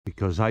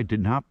because I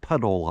did not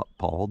pedal up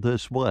all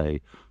this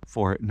way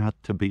for it not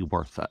to be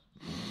worth it.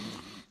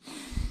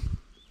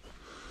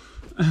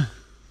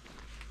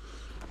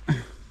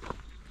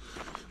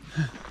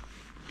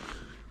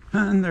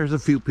 And there's a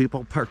few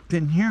people parked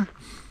in here.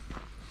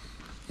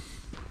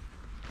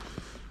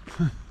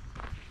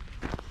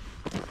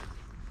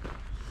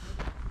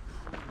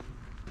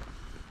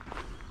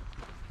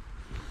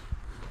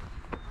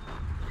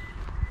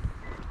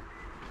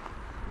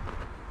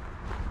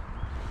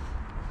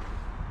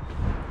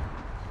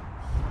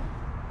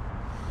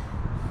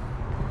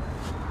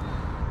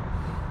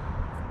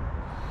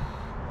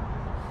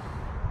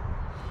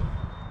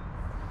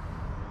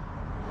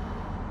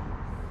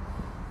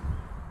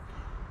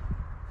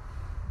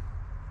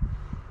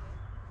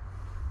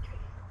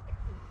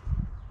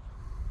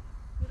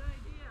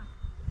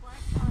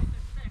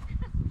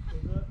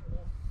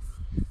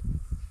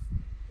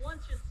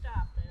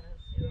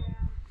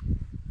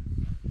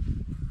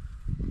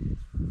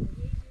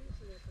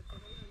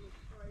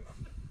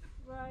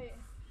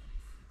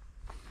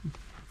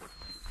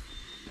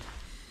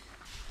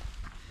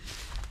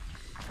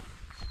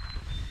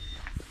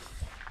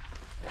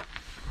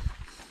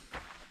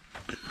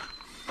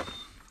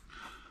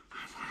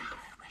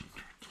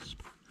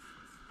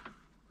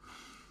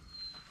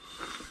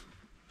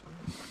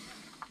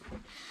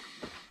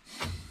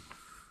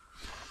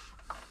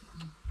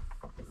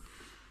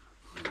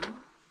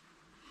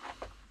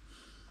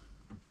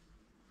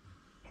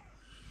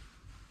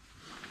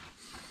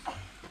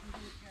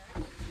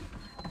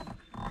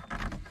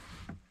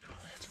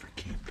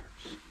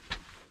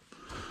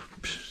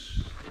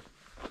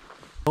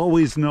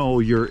 Always know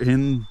you're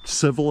in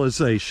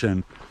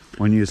civilization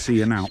when you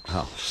see an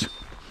outhouse.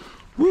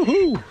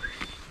 Woohoo!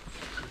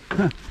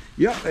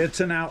 Yep, it's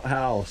an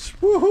outhouse.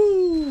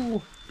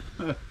 Woohoo!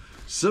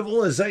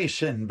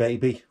 Civilization,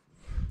 baby.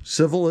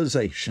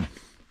 Civilization.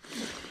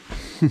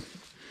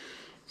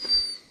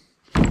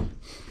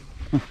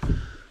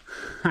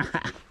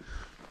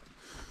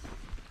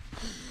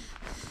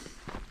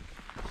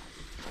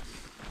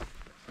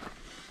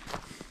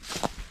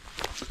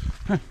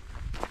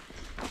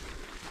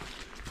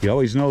 You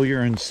always know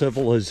you're in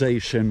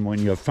civilization when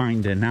you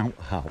find an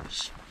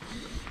outhouse.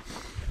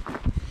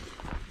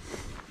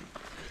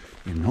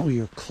 You know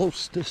you're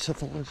close to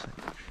civilization.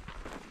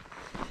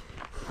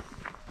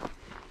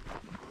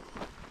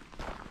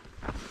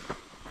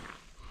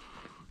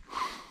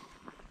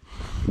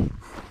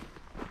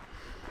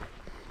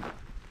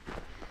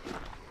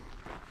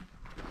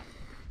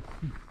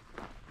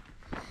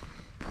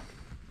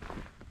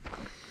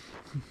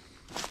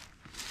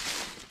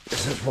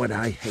 This is what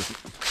I hate.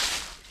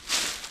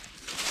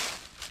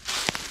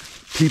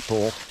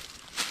 People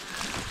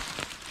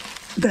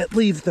that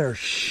leave their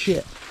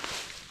shit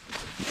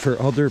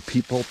for other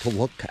people to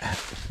look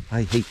at.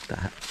 I hate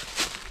that.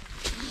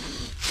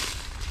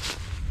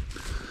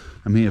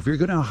 I mean, if you're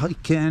gonna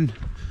hike in,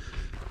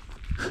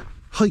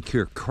 hike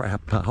your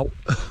crap out.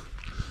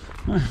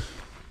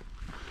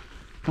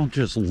 Don't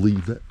just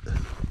leave it.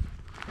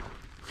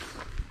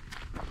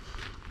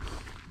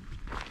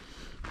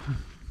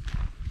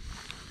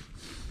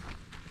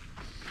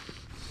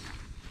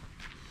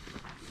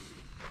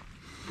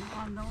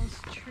 On those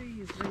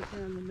trees right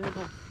there in the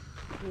middle,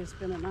 there's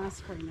been an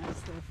osprey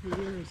nest there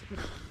for years. But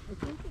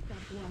I think it got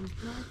blown.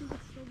 No, I think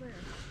it's still there.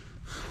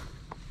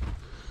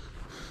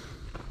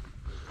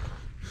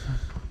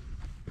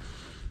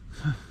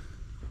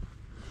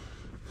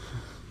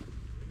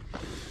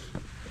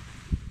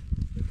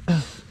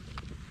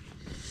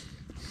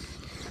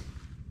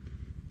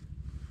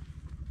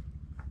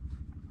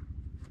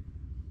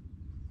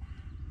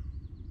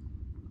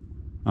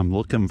 I'm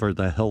looking for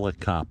the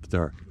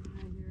helicopter.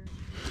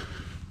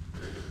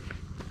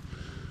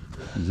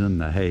 He's in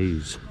the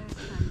haze.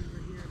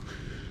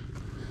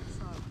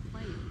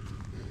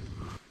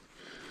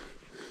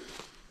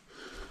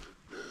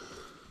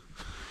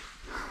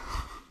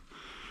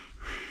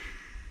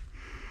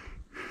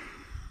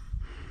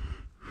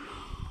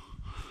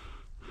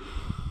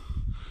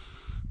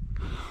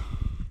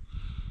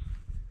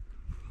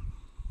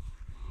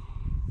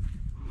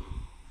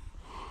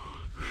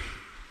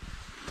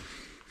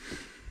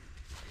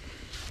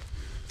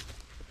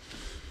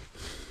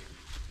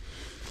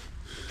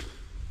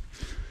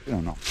 I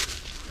don't know.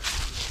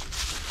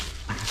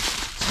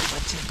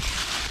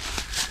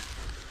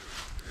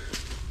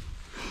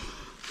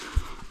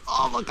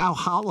 Oh, look how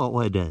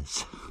hollow it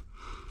is.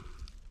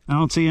 I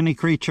don't see any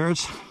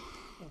creatures.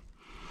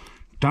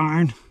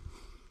 Darn.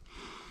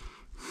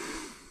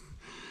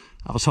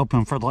 I was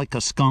hoping for like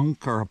a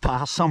skunk or a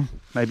possum,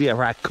 maybe a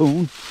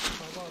raccoon.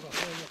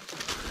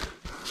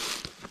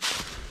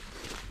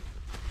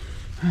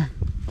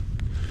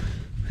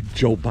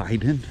 Joe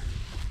Biden.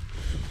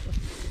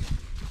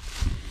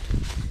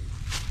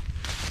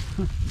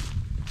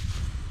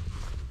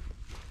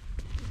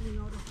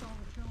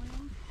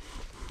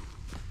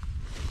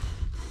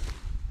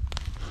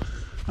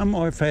 I'm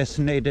more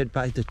fascinated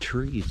by the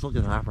trees. Look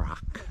at that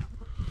rock.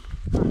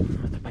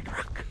 The big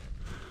rock.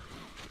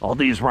 All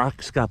these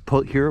rocks got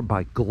put here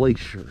by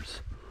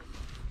glaciers.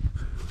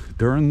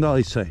 during the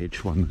Ice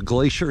Age, when the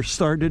glacier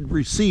started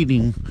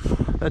receding,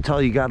 that's how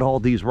you got all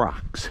these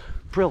rocks.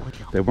 Brilliant.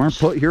 They weren't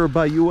put here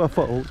by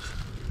UFOs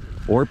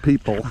or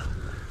people.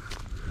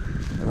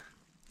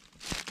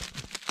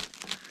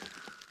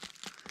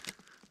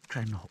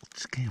 Trying to hold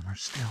this camera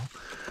still.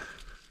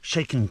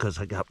 Shaking because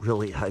I got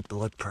really high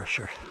blood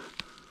pressure.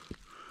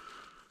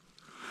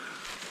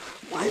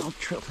 Wild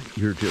trilling.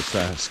 You're just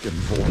asking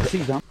for it. See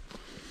them?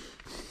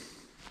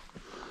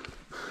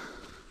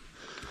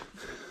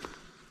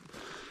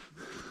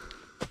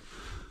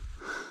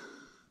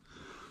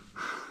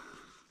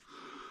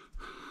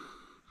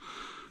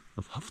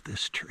 I love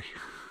this tree.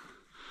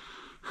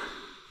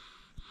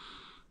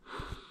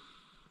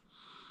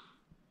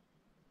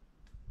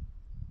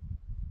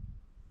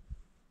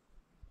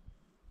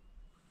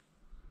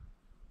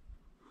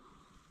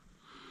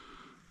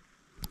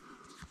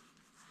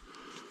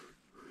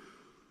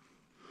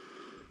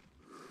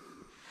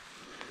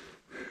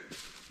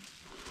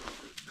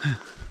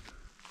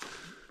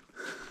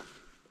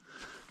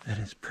 That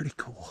is pretty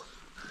cool.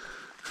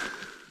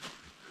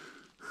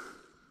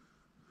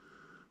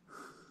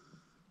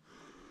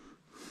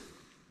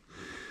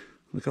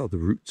 Look how the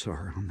roots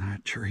are on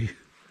that tree.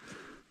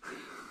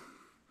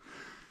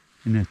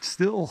 And it's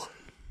still,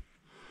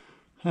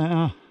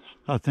 I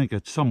think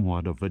it's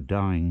somewhat of a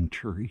dying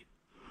tree.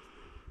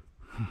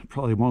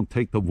 Probably won't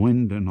take the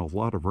wind and a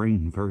lot of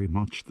rain very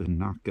much to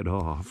knock it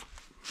off.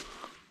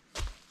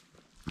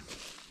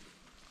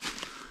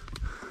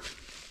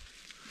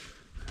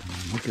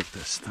 And look at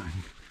this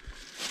thing.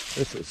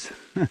 This is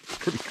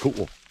pretty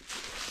cool.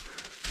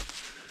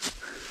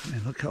 I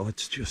mean, look how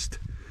it's just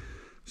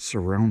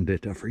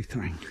surrounded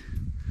everything.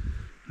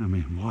 I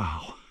mean,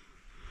 wow.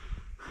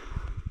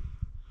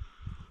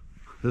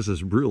 This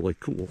is really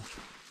cool.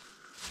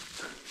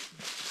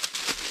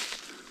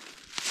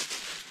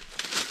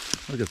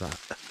 Look at that.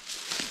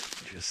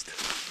 Just,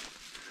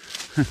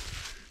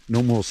 it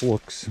almost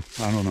looks,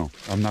 I don't know,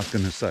 I'm not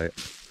going to say it.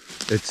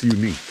 It's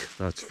unique,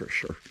 that's for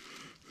sure.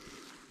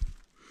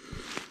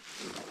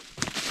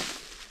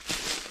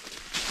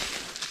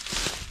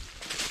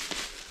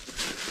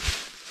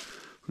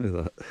 Look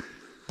at that.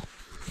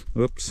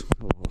 Oops,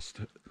 I lost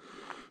it.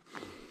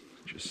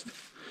 Just,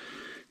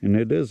 and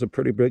it is a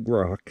pretty big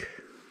rock.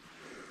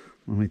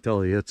 Let me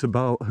tell you, it's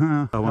about,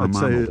 I'd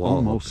say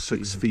almost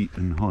 6 feet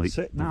in height.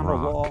 Sitting on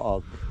a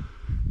log.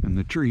 And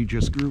the tree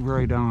just grew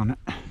right on it.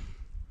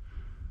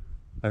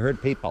 I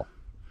heard people.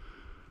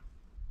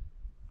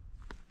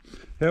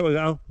 Here we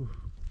go.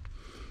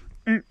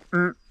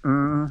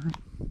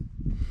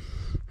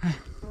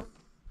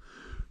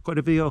 Quite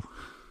a view.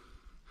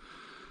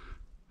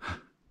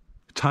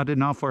 It's hot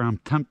enough where I'm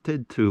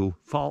tempted to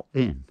fall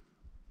in.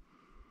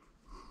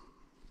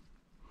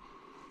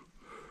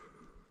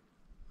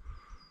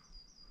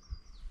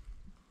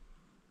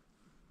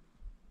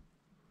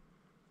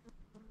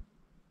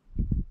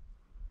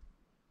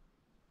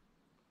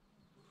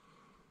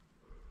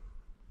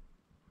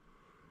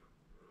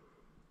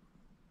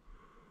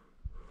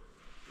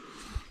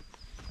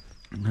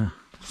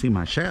 See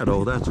my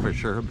shadow, that's for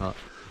sure, but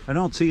I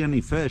don't see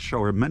any fish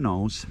or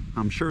minnows.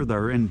 I'm sure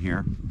they're in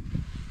here.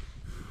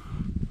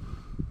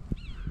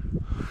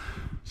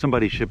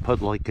 Somebody should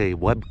put like a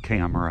web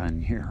camera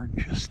in here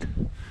and just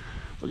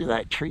look at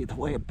that tree, the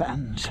way it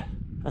bends.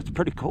 That's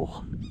pretty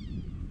cool.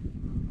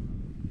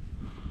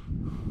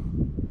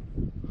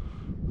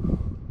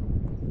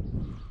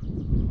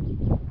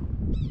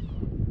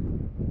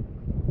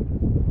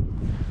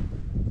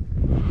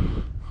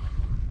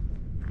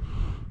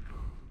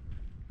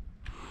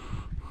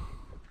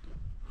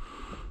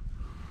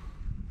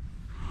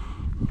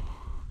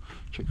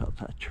 Check out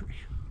that tree.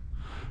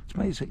 It's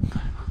amazing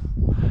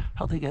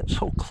how they get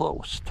so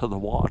close to the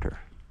water,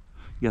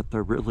 yet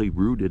they're really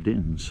rooted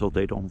in so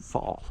they don't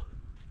fall.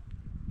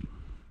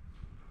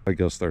 I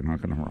guess they're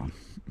not going to run.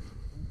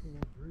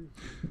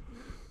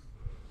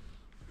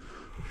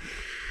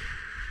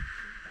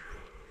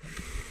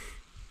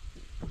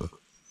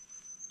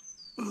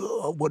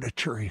 Oh, what a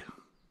tree.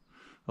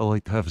 I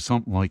like to have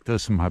something like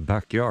this in my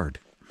backyard.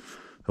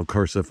 Of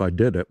course, if I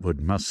did, it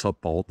would mess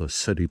up all the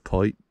city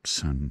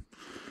pipes and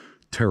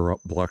tear up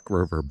Black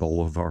River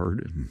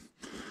Boulevard and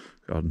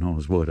God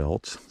knows what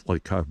else,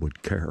 like I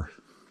would care.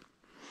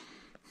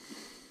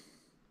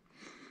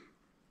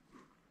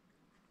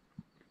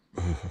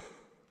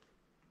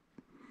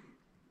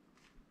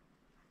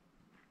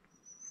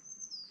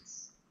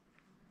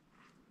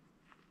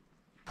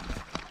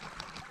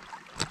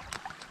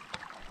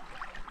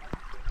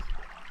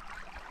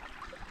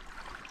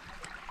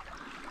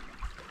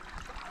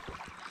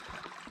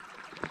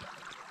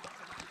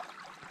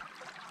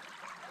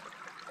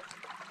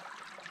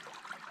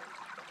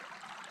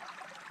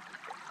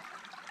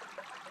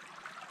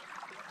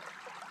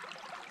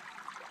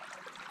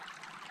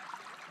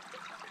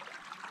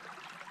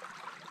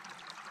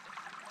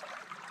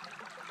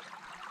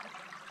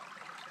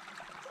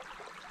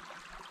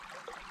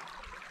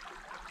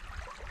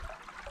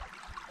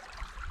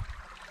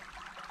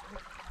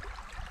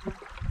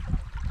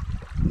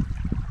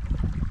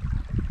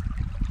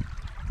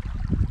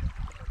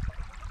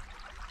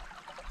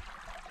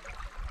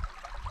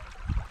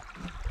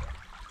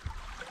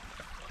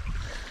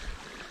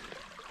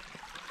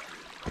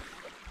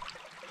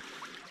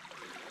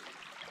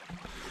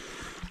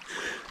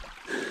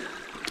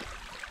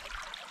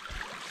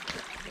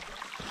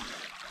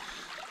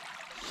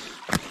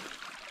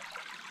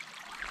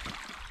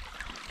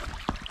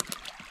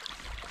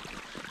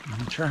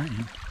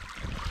 trying.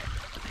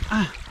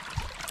 Ah.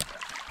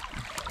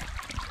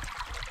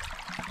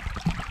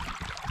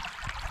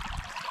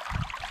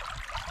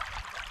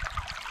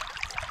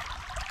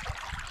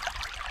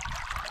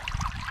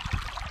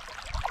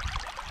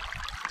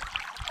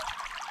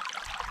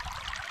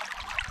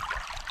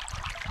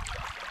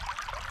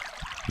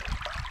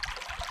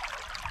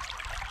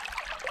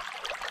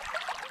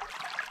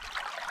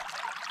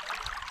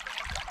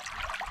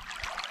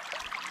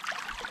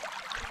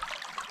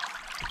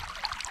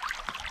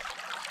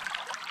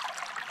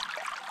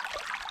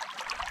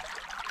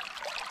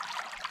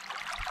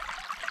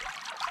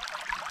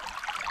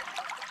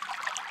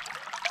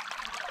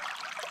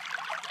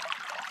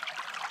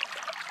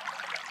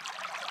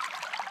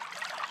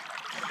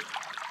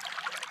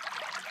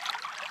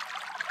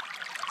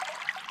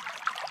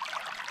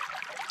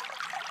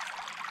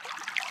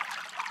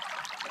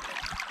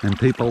 And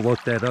people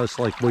looked at us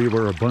like we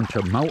were a bunch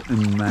of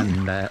mountain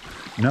men that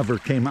never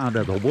came out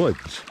of the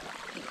woods.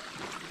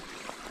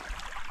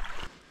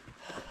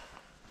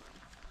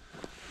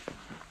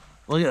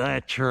 Look at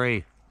that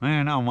tree.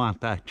 Man, I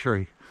want that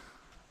tree.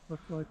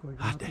 Looks like we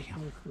Ah, got this damn.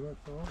 place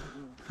to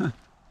ourselves.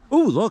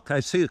 Ooh, look, I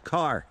see a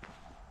car.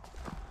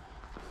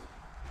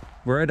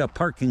 We're at a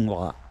parking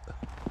lot.